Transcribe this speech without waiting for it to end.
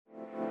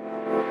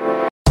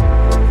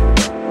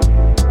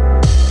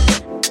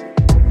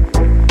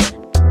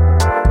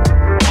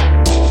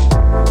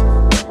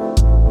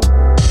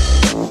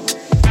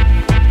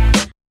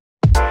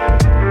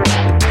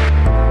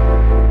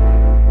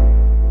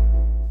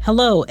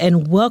Hello,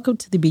 and welcome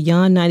to the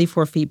Beyond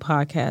 94 Feet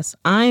podcast.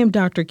 I am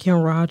Dr.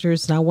 Kimm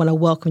Rogers, and I want to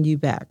welcome you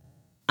back.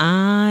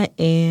 I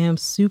am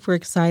super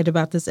excited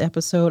about this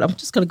episode. I'm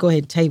just going to go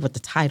ahead and tell you what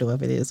the title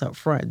of it is up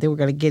front. Then we're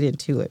going to get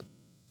into it.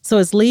 So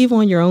it's Leave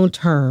on Your Own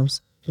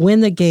Terms, Win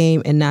the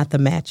Game and Not the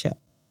Matchup.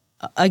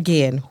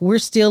 Again, we're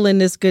still in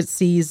this good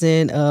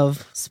season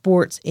of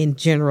sports in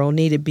general.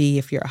 Need to be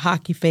if you're a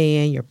hockey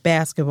fan, you're a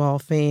basketball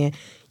fan,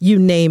 you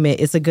name it,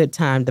 it's a good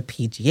time. The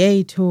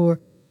PGA Tour,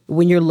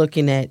 when you're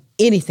looking at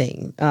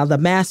anything, the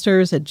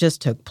Masters that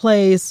just took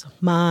place,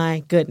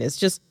 my goodness,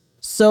 just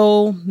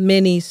so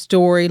many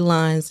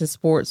storylines in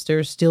sports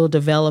they're still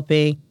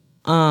developing.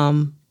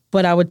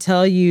 But I would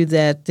tell you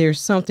that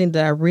there's something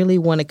that I really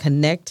want to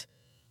connect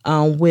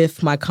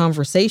with my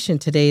conversation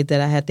today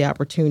that I had the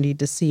opportunity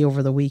to see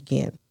over the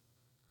weekend.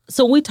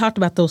 So we talked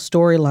about those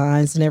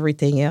storylines and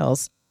everything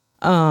else.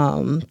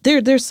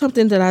 There's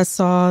something that I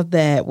saw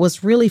that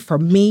was really, for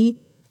me,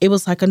 it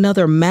was like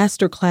another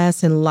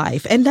masterclass in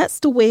life. And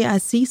that's the way I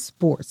see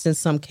sports in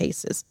some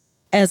cases,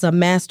 as a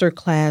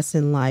masterclass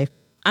in life.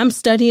 I'm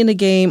studying the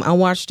game. I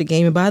watch the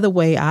game. And by the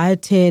way, I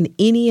attend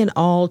any and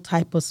all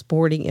type of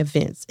sporting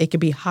events. It could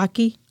be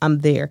hockey,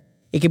 I'm there.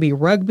 It could be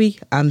rugby,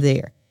 I'm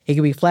there. It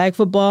could be flag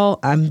football,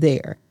 I'm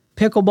there.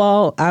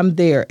 Pickleball, I'm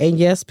there. And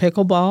yes,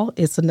 pickleball,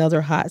 it's another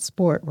hot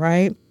sport,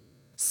 right?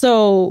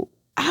 So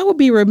I would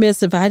be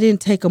remiss if I didn't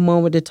take a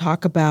moment to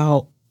talk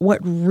about what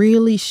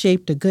really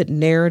shaped a good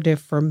narrative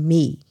for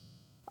me,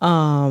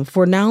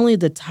 for not only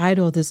the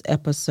title of this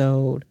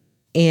episode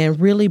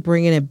and really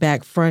bringing it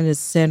back front and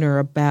center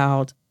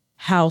about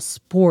how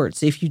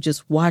sports, if you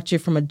just watch it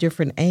from a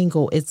different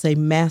angle, it's a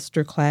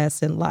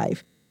masterclass in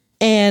life.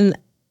 And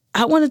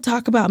I want to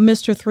talk about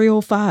Mr.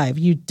 305,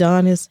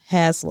 Udonis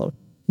Haslem,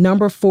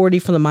 number 40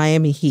 from the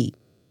Miami Heat.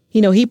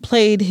 You know, he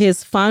played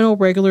his final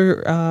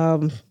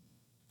regular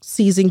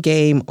season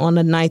game on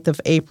the 9th of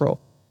April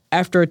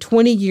after a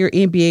 20-year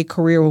NBA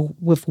career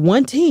with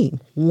one team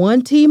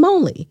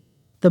only,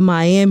 the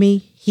Miami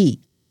Heat.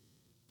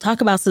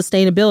 Talk about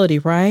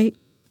sustainability, right?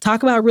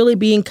 Talk about really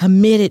being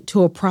committed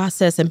to a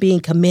process and being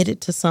committed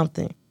to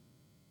something.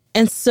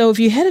 And so if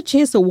you had a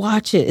chance to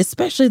watch it,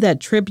 especially that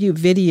tribute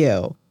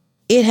video,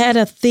 it had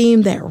a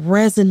theme that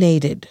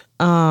resonated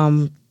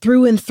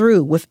through and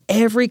through with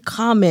every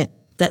comment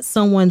that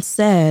someone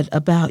said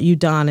about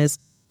Udonis,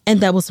 and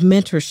that was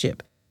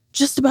mentorship.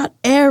 Just about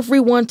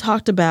everyone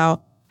talked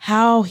about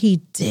how he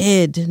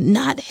did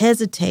not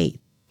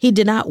hesitate. He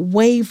did not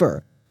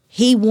waver.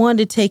 He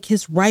wanted to take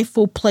his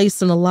rightful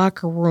place in the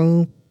locker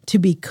room to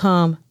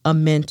become a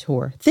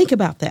mentor. Think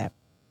about that.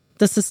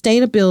 The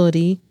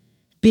sustainability,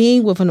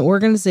 being with an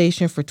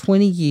organization for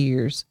 20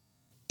 years,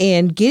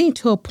 and getting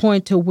to a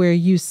point to where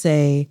you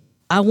say,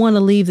 I want to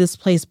leave this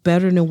place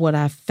better than what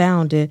I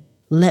found it.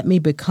 Let me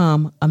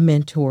become a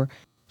mentor.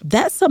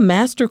 That's a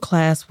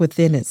masterclass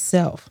within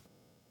itself.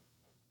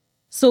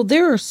 So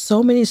there are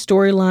so many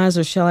storylines,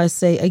 or shall I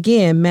say,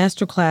 again,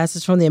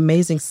 masterclasses from the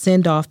amazing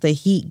send-off the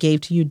Heat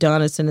gave to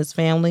Udonis and his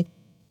family.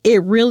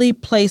 It really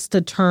placed the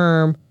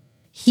term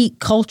Heat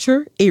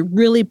culture. It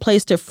really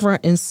placed it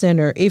front and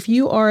center. If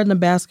you are in the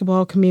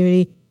basketball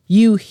community,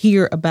 you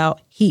hear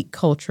about Heat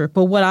culture.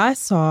 But what I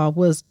saw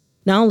was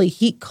not only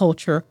Heat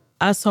culture,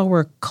 I saw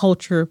where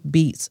culture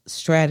beats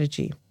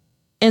strategy.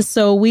 And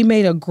so we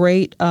made a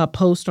great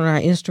post on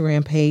our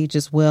Instagram page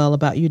as well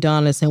about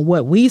Udonis and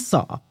what we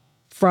saw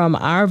from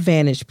our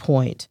vantage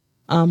point,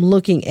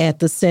 looking at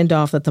the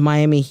send-off that the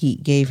Miami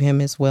Heat gave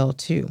him as well,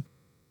 too.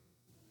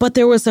 But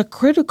there was a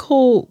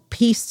critical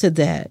piece to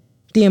that,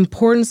 the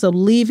importance of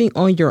leaving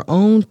on your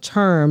own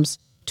terms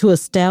to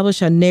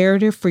establish a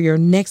narrative for your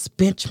next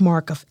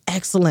benchmark of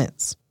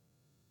excellence.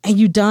 And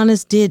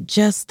Udonis did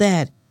just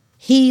that.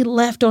 He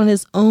left on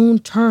his own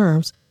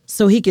terms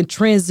so he can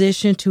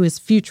transition to his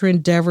future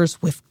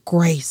endeavors with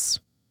grace.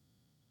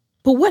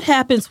 But what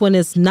happens when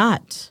it's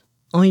not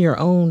on your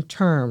own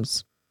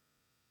terms?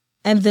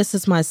 And this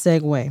is my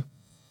segue.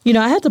 You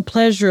know, I had the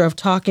pleasure of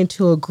talking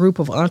to a group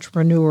of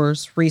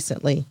entrepreneurs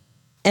recently,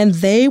 and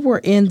they were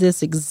in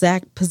this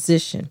exact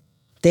position.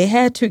 They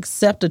had to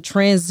accept a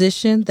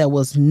transition that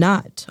was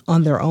not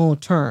on their own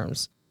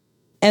terms.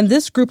 And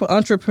this group of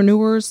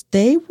entrepreneurs,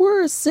 they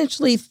were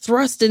essentially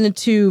thrust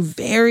into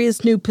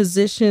various new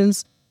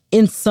positions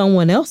in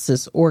someone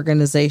else's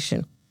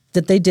organization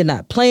that they did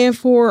not plan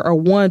for or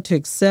want to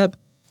accept,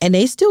 and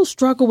they still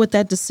struggle with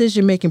that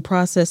decision-making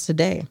process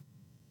today.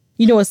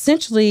 You know,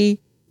 essentially,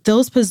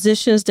 those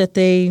positions that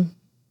they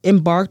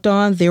embarked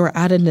on, they were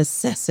out of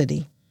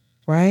necessity,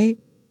 right?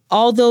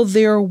 Although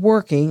they're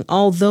working,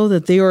 although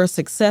that they are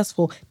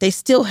successful, they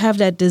still have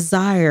that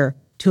desire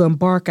to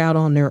embark out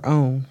on their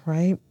own,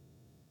 right?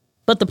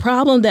 But the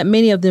problem that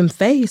many of them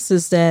face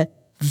is that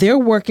they're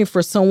working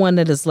for someone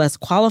that is less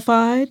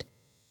qualified.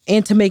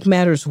 And to make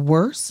matters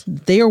worse,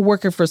 they are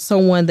working for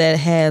someone that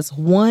has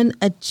one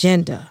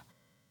agenda,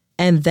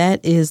 and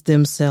that is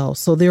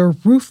themselves. So they're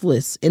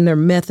ruthless in their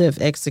method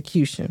of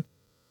execution.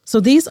 So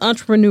these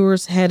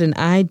entrepreneurs had an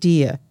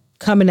idea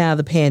coming out of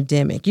the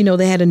pandemic. You know,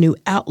 they had a new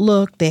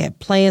outlook. They had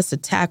plans to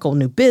tackle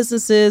new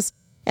businesses.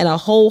 and a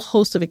whole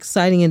host of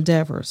exciting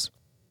endeavors.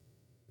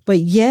 But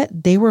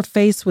yet they were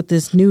faced with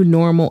this new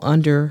normal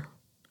under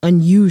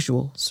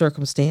unusual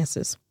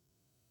circumstances.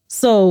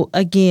 So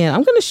again,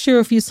 I'm going to share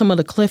with you some of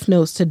the cliff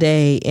notes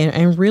today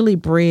and really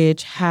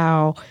bridge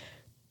how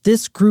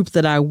this group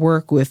that I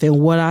work with and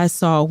what I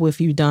saw with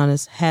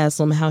Udonis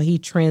Haslam, how he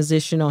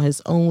transitioned on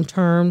his own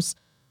terms,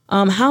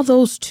 how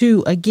those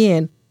two,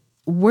 again,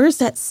 where's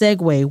that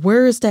segue?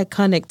 Where is that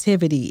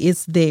connectivity?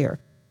 It's there.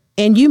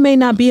 And you may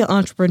not be an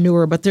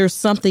entrepreneur, but there's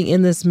something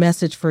in this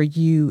message for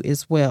you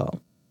as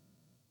well.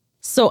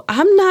 So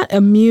I'm not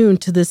immune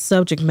to this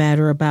subject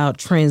matter about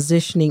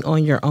transitioning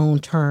on your own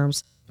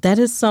terms. That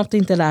is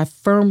something that I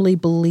firmly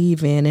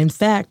believe in. In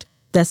fact,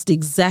 that's the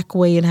exact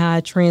way in how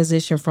I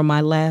transitioned from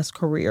my last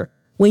career.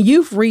 When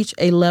you've reached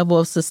a level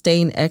of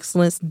sustained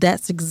excellence,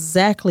 that's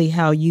exactly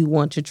how you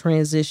want to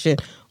transition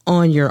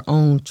on your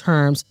own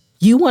terms.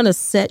 You want to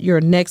set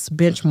your next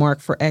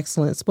benchmark for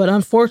excellence, but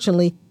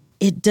unfortunately,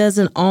 it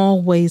doesn't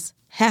always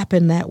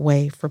happen that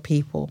way for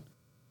people.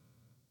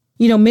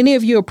 You know, many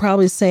of you are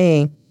probably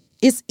saying,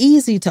 it's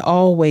easy to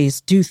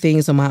always do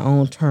things on my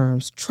own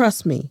terms.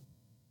 Trust me,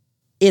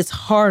 it's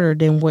harder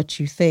than what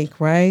you think,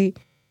 right?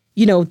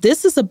 You know,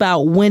 this is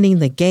about winning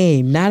the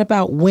game, not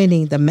about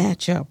winning the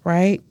matchup,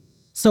 right?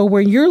 So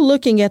when you're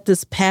looking at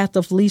this path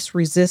of least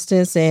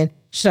resistance and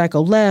should I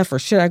go left or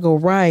should I go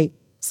right,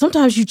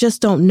 sometimes you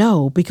just don't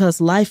know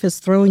because life is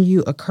throwing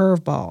you a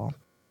curveball.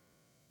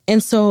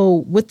 And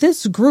so with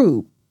this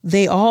group,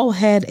 they all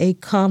had a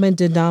common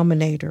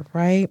denominator,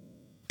 right?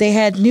 They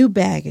had new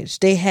baggage.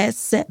 They had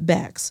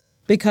setbacks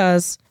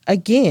because,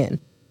 again,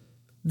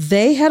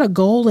 they had a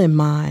goal in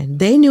mind.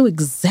 They knew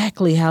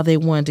exactly how they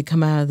wanted to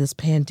come out of this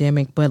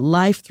pandemic, but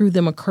life threw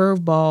them a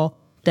curveball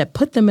that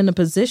put them in a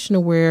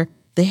position where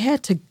they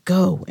had to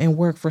go and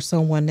work for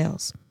someone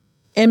else.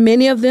 And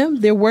many of them,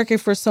 they're working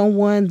for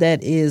someone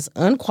that is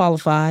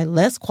unqualified,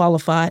 less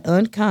qualified,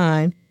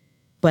 unkind,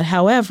 but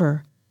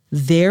however,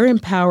 they're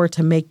empowered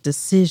to make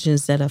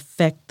decisions that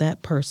affect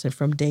that person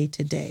from day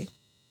to day.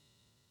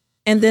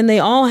 And then they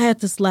all had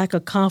this lack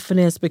of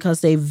confidence because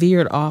they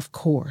veered off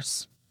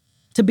course.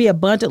 To be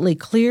abundantly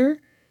clear,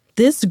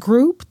 this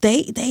group,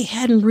 they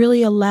hadn't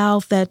really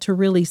allowed that to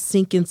really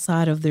sink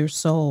inside of their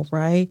soul,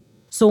 right?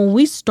 So when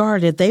we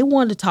started, they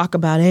wanted to talk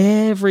about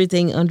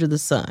everything under the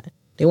sun.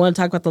 They wanted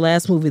to talk about the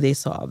last movie they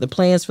saw, the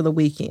plans for the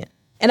weekend.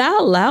 And I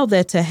allowed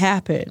that to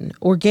happen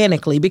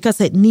organically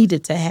because it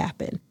needed to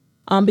happen.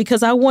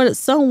 Because I wanted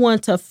someone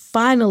to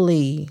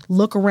finally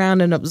look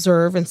around and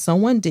observe, and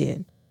someone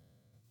did.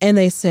 And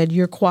they said,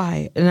 you're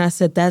quiet. And I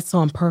said, that's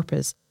on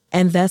purpose.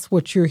 And that's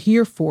what you're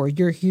here for.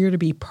 You're here to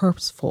be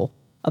purposeful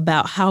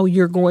about how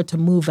you're going to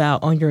move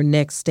out on your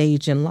next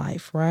stage in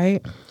life,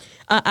 right?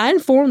 I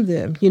informed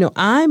them,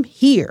 I'm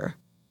here.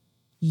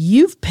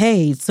 You've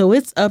paid, so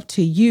it's up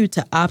to you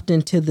to opt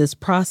into this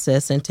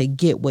process and to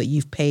get what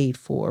you've paid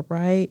for,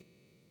 right?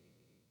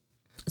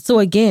 So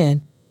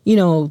again,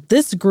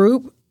 this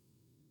group,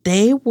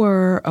 they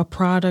were a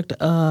product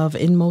of,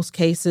 in most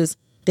cases,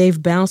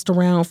 they've bounced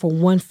around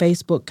from one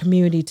Facebook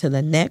community to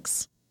the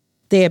next.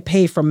 They had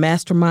paid for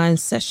mastermind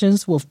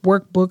sessions with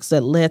workbooks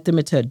that led them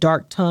into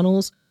dark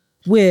tunnels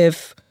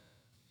with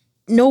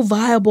no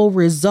viable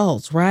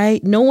results,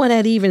 right? No one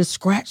had even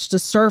scratched the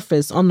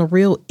surface on the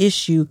real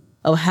issue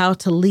of how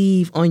to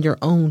leave on your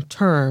own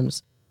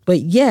terms.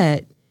 But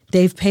yet,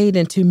 they've paid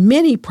into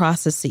many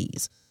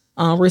processes,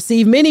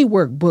 received many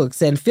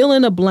workbooks and fill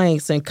in the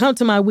blanks and come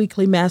to my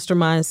weekly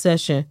mastermind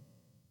session.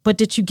 But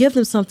did you give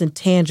them something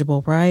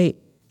tangible, right?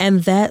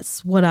 And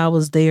that's what I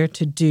was there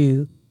to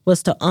do,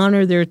 was to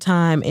honor their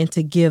time and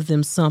to give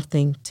them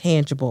something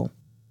tangible.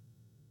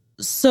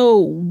 So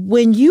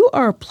when you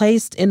are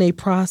placed in a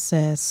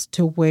process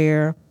to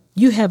where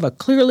you have a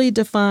clearly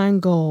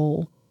defined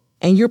goal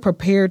and you're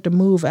prepared to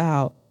move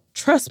out,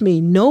 trust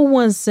me, no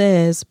one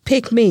says,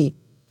 pick me.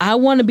 I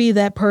want to be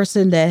that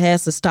person that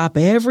has to stop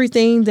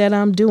everything that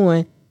I'm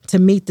doing to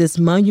meet this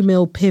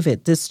monumental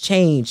pivot, this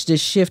change,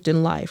 this shift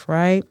in life,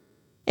 right?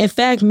 In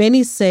fact,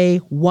 many say,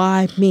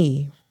 why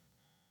me?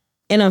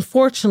 And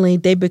unfortunately,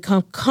 they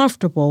become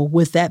comfortable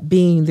with that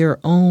being their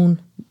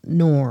own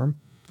norm,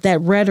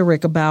 that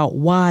rhetoric about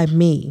why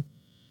me.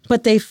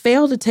 But they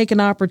fail to take an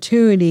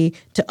opportunity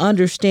to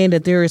understand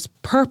that there is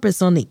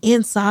purpose on the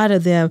inside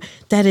of them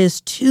that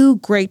is too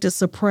great to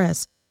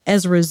suppress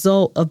as a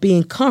result of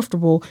being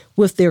comfortable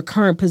with their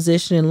current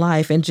position in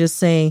life and just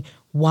saying,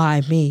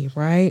 why me,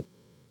 right?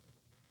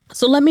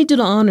 So let me do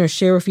the honor and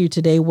share with you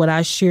today what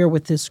I share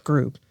with this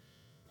group,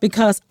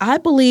 because I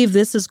believe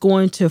this is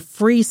going to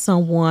free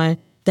someone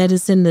that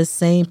is in the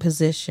same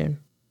position.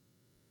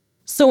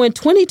 So in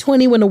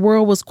 2020, when the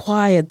world was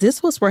quiet,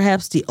 this was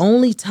perhaps the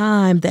only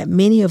time that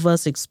many of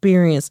us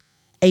experienced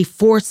a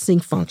forcing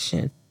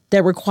function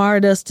that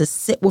required us to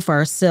sit with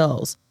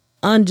ourselves,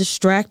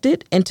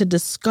 undistracted, and to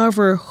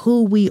discover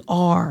who we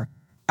are,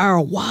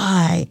 our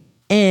why,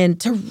 and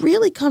to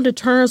really come to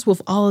terms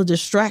with all the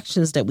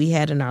distractions that we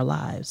had in our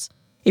lives.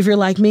 If you're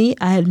like me,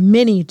 I had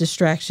many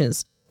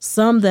distractions,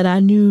 some that I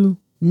knew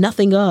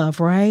nothing of,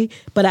 right?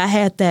 But I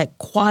had that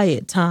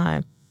quiet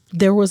time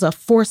there was a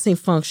forcing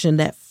function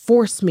that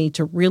forced me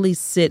to really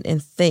sit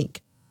and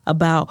think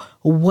about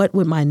what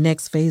would my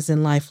next phase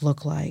in life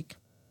look like.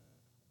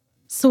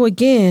 So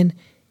again,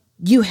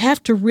 you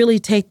have to really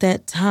take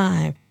that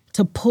time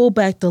to pull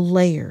back the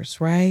layers,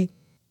 right?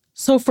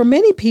 So for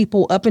many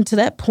people up until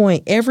that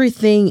point,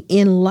 everything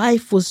in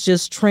life was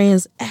just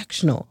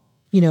transactional.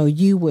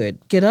 You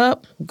would get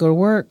up, go to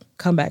work,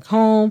 come back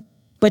home,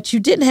 but you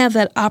didn't have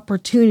that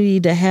opportunity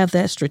to have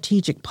that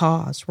strategic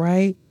pause,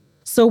 right?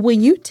 So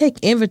when you take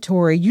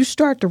inventory, you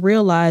start to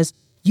realize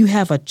you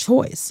have a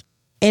choice,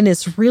 and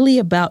it's really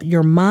about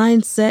your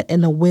mindset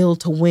and the will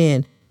to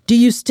win. Do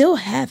you still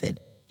have it?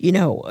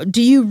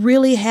 Do you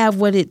really have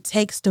what it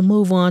takes to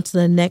move on to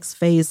the next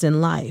phase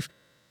in life?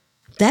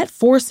 That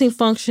forcing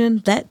function,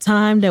 that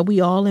time that we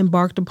all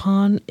embarked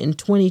upon in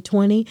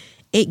 2020,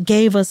 it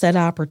gave us that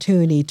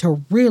opportunity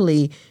to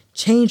really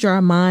change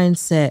our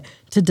mindset,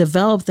 to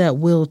develop that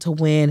will to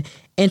win,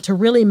 and to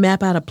really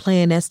map out a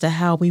plan as to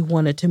how we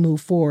wanted to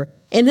move forward.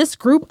 And this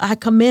group, I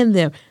commend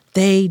them.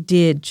 They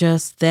did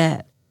just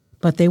that,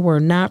 but they were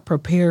not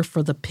prepared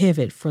for the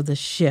pivot, for the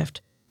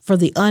shift, for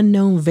the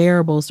unknown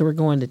variables that were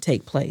going to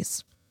take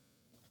place.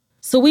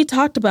 So we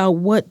talked about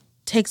what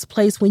takes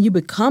place when you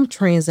become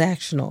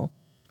transactional.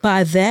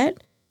 By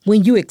that,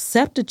 when you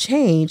accept a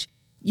change,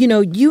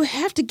 you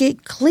have to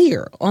get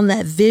clear on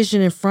that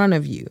vision in front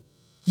of you.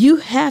 You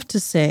have to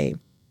say,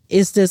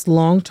 is this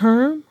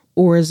long-term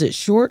or is it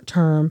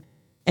short-term?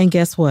 And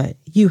guess what?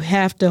 You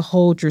have to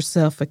hold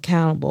yourself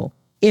accountable.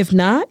 If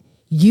not,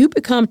 you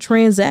become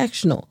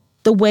transactional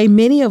the way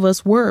many of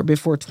us were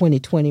before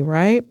 2020,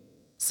 right?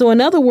 So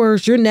in other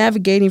words, you're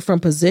navigating from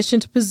position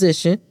to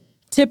position,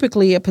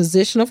 typically a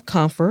position of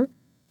comfort,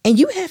 and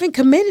you haven't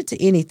committed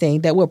to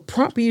anything that will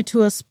prompt you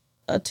to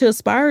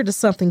aspire to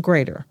something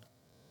greater.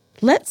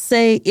 Let's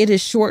say it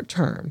is short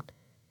term.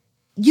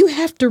 You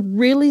have to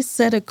really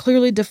set a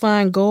clearly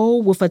defined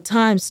goal with a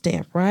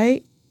timestamp,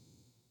 right?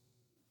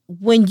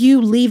 When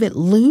you leave it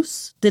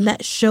loose, then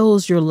that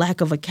shows your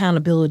lack of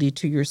accountability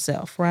to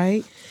yourself,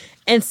 right?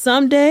 And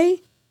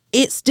someday,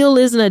 it still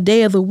isn't a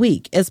day of the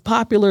week, as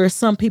popular as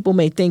some people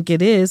may think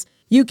it is.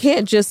 You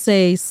can't just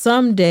say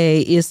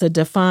someday is the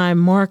defined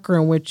marker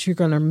in which you're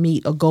going to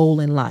meet a goal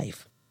in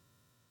life.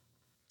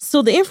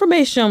 So the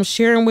information I'm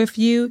sharing with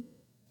you,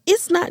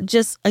 it's not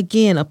just,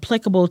 again,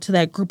 applicable to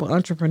that group of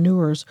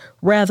entrepreneurs,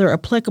 rather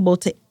applicable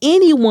to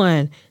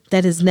anyone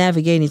that is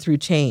navigating through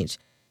change.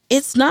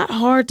 It's not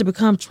hard to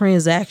become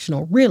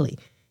transactional, really.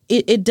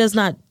 It does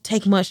not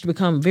take much to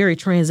become very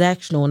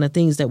transactional in the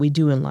things that we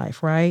do in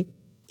life, right?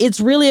 It's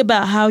really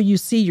about how you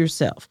see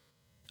yourself.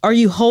 Are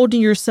you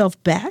holding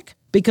yourself back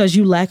because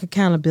you lack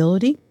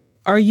accountability?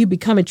 Are you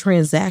becoming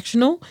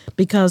transactional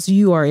because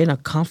you are in a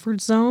comfort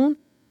zone?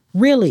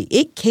 Really,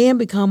 it can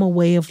become a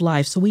way of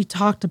life. So we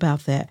talked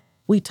about that.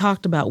 We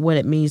talked about what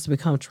it means to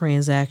become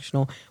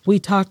transactional. We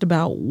talked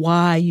about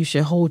why you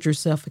should hold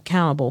yourself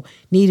accountable,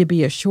 need to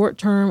be a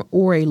short-term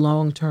or a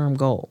long-term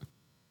goal.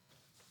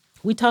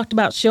 We talked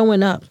about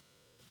showing up.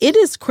 It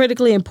is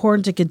critically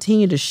important to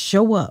continue to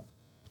show up,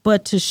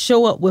 but to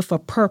show up with a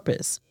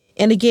purpose.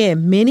 And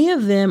again, many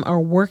of them are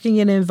working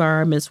in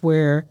environments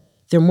where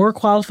they're more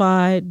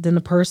qualified than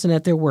the person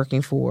that they're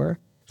working for.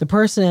 The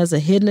person has a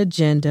hidden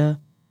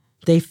agenda.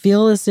 They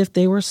feel as if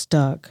they were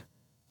stuck,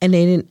 and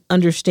they didn't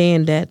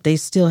understand that they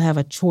still have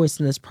a choice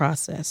in this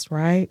process,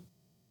 right?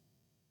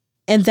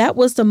 And that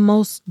was the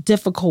most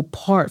difficult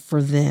part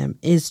for them,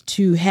 is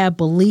to have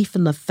belief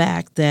in the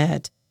fact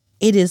that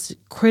it is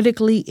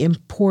critically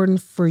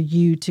important for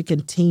you to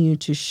continue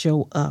to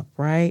show up,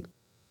 right?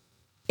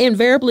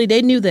 Invariably,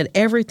 they knew that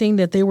everything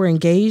that they were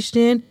engaged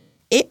in,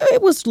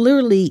 it was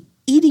literally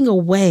eating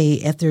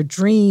away at their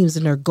dreams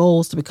and their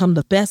goals to become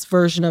the best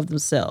version of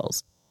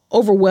themselves.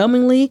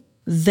 Overwhelmingly,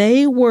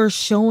 they were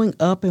showing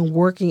up and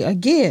working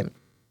again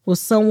with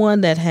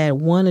someone that had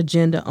one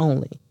agenda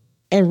only.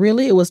 And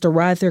really, it was to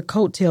ride their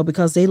coattail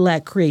because they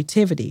lacked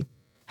creativity.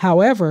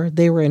 However,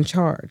 they were in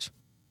charge.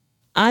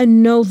 I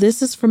know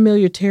this is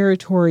familiar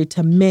territory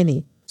to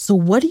many. So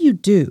what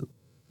do?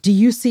 Do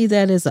you see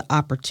that as an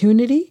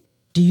opportunity?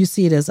 Do you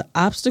see it as an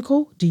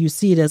obstacle? Do you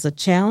see it as a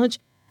challenge?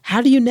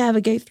 How do you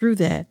navigate through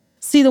that?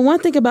 See, the one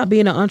thing about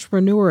being an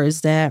entrepreneur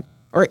is that,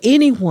 or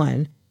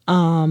anyone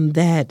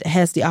that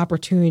has the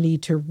opportunity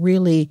to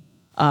really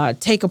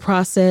take a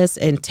process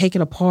and take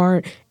it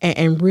apart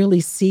and really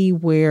see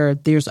where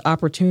there's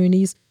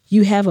opportunities,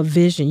 you have a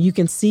vision. You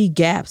can see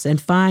gaps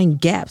and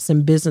find gaps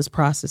in business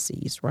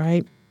processes,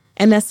 right?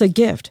 And that's a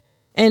gift.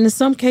 And in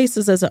some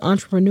cases, as an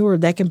entrepreneur,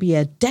 that can be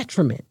a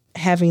detriment,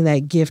 having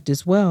that gift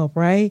as well,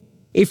 right?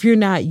 If you're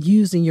not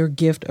using your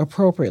gift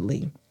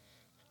appropriately.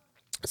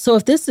 So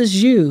if this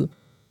is you,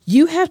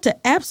 you have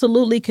to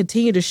absolutely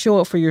continue to show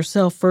up for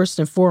yourself first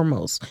and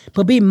foremost,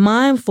 but be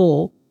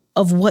mindful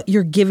of what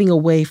you're giving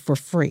away for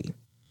free.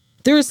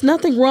 There is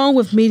nothing wrong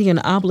with meeting an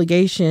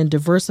obligation and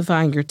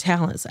diversifying your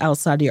talents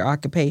outside of your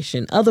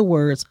occupation. In other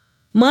words,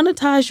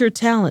 monetize your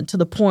talent to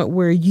the point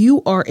where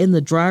you are in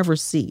the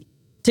driver's seat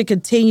to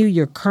continue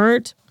your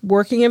current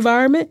working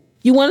environment.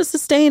 You want to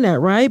sustain that,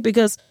 right?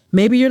 Because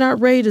Maybe you're not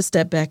ready to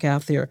step back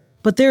out there,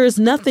 but there is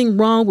nothing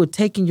wrong with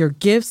taking your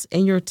gifts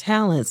and your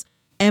talents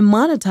and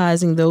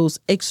monetizing those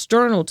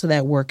external to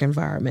that work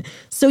environment.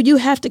 So you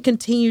have to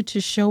continue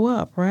to show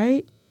up,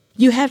 right?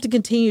 You have to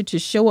continue to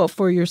show up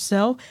for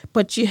yourself,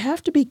 but you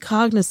have to be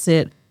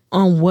cognizant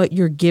on what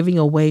you're giving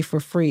away for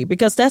free,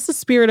 because that's the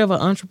spirit of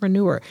an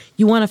entrepreneur.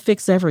 You want to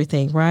fix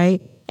everything,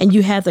 right? And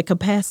you have the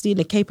capacity and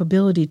the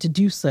capability to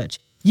do such.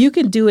 You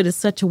can do it in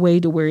such a way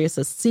to where it's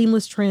a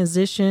seamless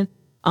transition.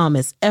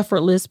 It's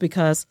effortless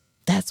because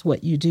that's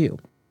what you do.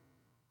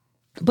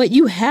 But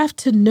you have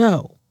to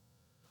know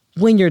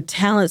when your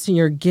talents and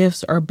your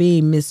gifts are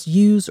being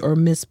misused or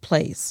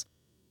misplaced.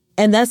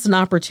 And that's an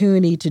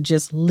opportunity to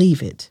just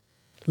leave it.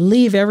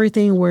 Leave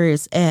everything where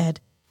it's at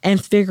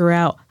and figure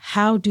out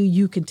how do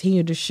you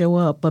continue to show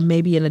up, but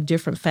maybe in a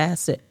different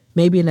facet,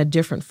 maybe in a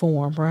different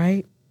form,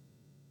 right?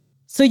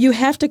 So you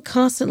have to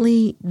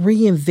constantly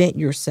reinvent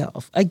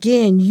yourself.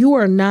 Again, you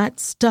are not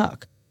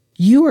stuck.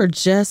 You are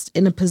just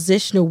in a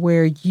position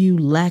where you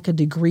lack a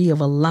degree of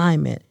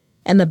alignment.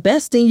 And the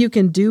best thing you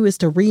can do is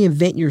to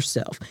reinvent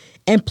yourself.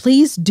 And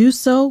please do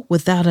so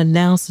without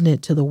announcing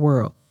it to the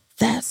world.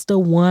 That's the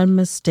one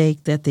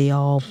mistake that they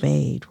all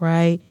made,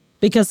 right?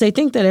 Because they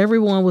think that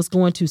everyone was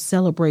going to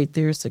celebrate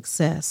their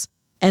success.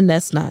 And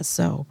that's not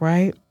so,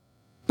 right?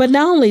 But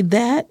not only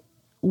that,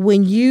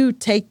 when you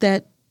take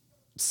that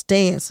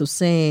stance of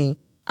saying,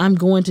 I'm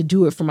going to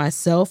do it for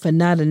myself and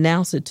not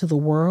announce it to the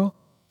world,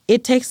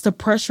 it takes the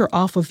pressure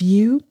off of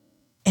you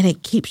and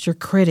it keeps your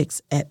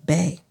critics at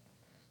bay.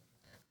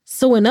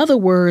 So in other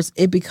words,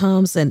 it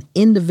becomes an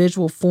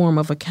individual form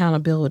of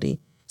accountability.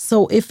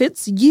 So if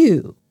it's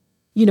you,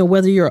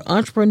 whether you're an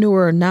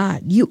entrepreneur or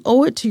not, you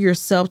owe it to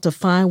yourself to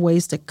find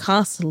ways to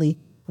constantly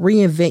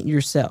reinvent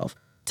yourself,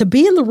 to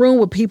be in the room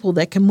with people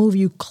that can move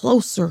you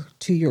closer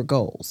to your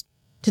goals,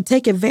 to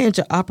take advantage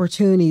of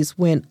opportunities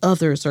when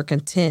others are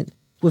content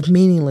with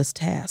meaningless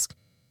tasks.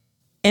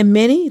 And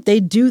many, they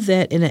do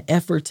that in an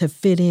effort to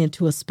fit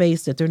into a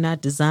space that they're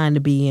not designed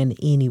to be in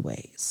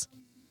anyways.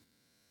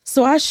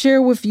 So I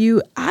share with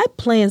you, I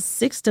plan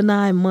 6 to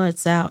 9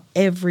 months out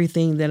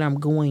everything that I'm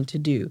going to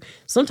do.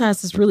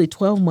 Sometimes it's really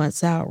 12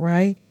 months out,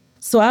 right?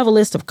 So I have a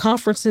list of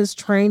conferences,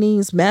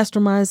 trainings,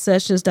 mastermind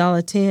sessions that I'll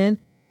attend,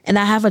 and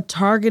I have a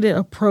targeted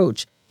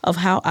approach of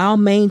how I'll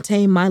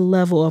maintain my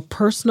level of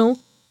personal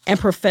and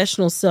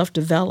professional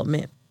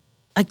self-development.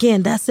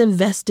 Again, that's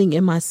investing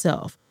in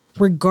myself,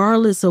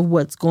 regardless of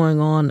what's going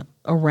on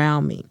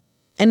around me.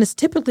 And it's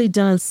typically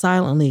done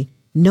silently.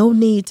 No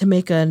need to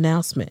make an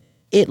announcement.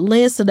 It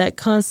lends to that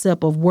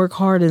concept of work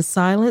hard in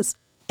silence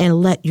and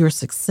let your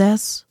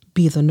success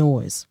be the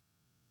noise.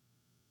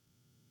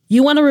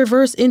 You want to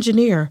reverse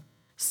engineer.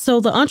 So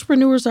the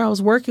entrepreneurs I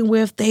was working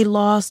with, they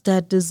lost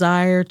that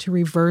desire to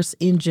reverse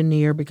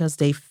engineer because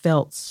they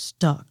felt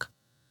stuck.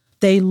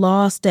 They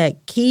lost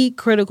that key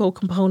critical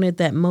component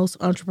that most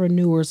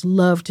entrepreneurs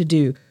love to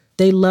do.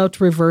 They love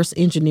to reverse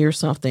engineer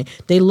something.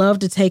 They love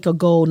to take a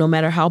goal, no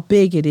matter how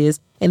big it is,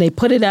 and they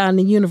put it out in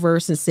the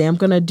universe and say, I'm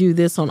going to do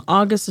this on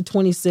August the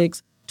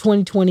 26th,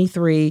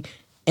 2023,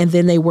 and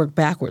then they work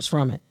backwards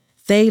from it.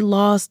 They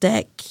lost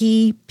that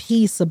key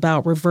piece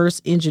about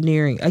reverse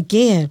engineering.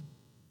 Again,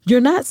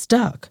 you're not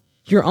stuck.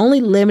 You're only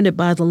limited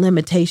by the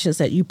limitations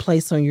that you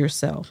place on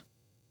yourself.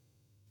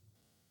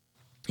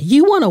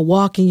 You want to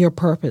walk in your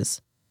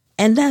purpose,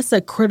 and that's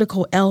a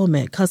critical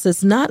element because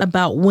it's not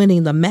about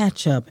winning the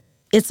matchup.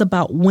 It's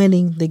about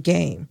winning the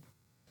game.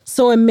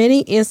 So in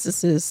many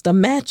instances, the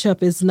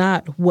matchup is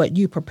not what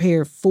you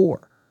prepared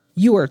for.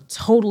 You are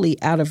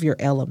totally out of your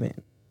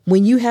element.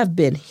 When you have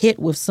been hit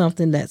with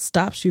something that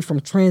stops you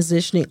from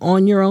transitioning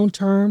on your own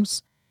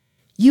terms,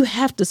 you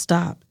have to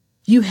stop.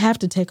 You have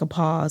to take a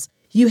pause.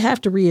 You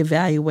have to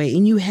reevaluate,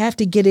 and you have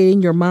to get it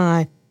in your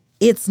mind.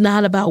 It's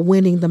not about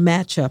winning the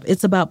matchup.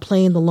 It's about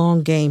playing the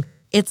long game.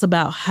 It's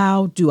about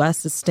how do I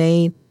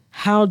sustain?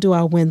 How do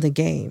I win the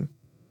game?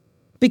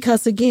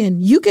 Because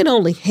again, you can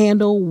only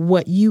handle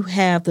what you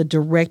have the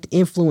direct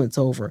influence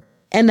over.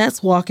 And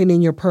that's walking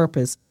in your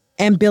purpose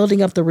and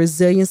building up the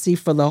resiliency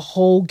for the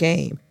whole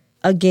game.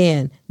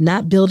 Again,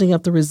 not building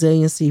up the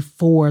resiliency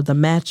for the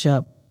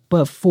matchup,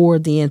 but for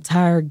the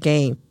entire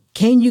game.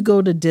 Can you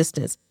go the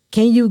distance?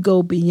 Can you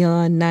go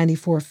beyond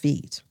 94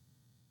 feet?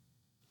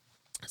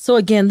 So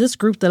again, this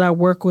group that I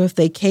work with,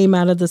 they came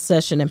out of the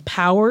session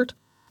empowered.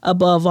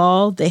 Above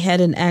all, they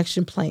had an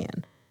action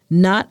plan.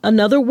 Not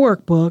another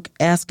workbook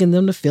asking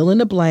them to fill in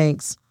the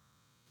blanks.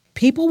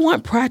 People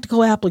want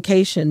practical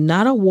application,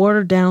 not a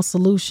watered down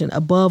solution.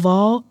 Above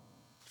all,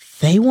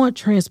 they want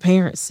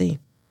transparency.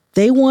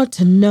 They want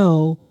to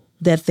know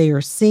that they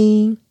are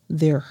seen,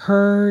 they're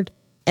heard,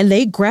 and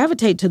they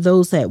gravitate to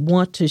those that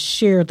want to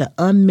share the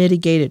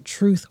unmitigated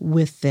truth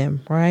with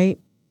them, right?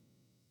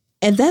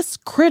 And that's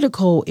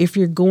critical if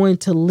you're going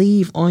to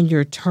leave on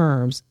your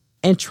terms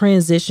and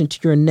transition to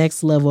your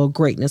next level of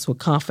greatness with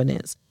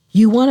confidence.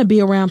 You want to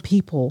be around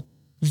people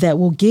that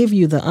will give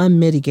you the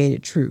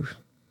unmitigated truth.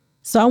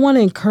 So I want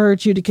to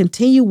encourage you to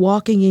continue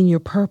walking in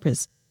your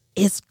purpose.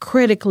 It's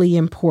critically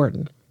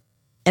important.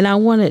 And I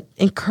want to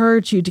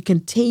encourage you to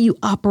continue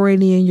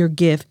operating in your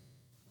gift,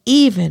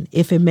 even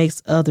if it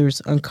makes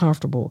others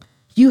uncomfortable.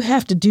 You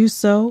have to do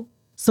so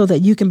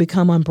that you can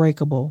become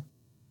unbreakable.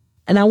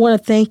 And I want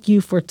to thank you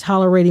for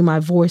tolerating my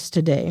voice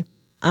today.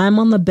 I'm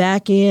on the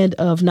back end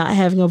of not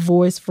having a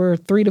voice for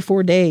 3 to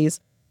 4 days,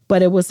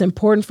 but it was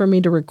important for me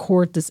to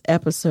record this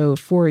episode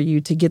for you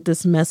to get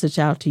this message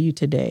out to you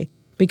today.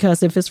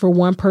 Because if it's for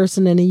one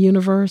person in the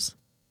universe,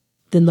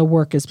 then the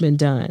work has been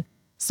done.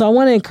 So I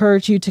want to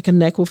encourage you to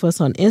connect with us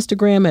on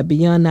Instagram at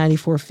Beyond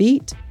 94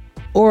 Feet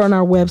or on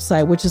our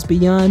website, which is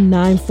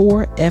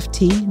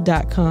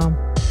beyond94ft.com.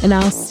 And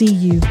I'll see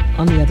you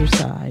on the other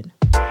side.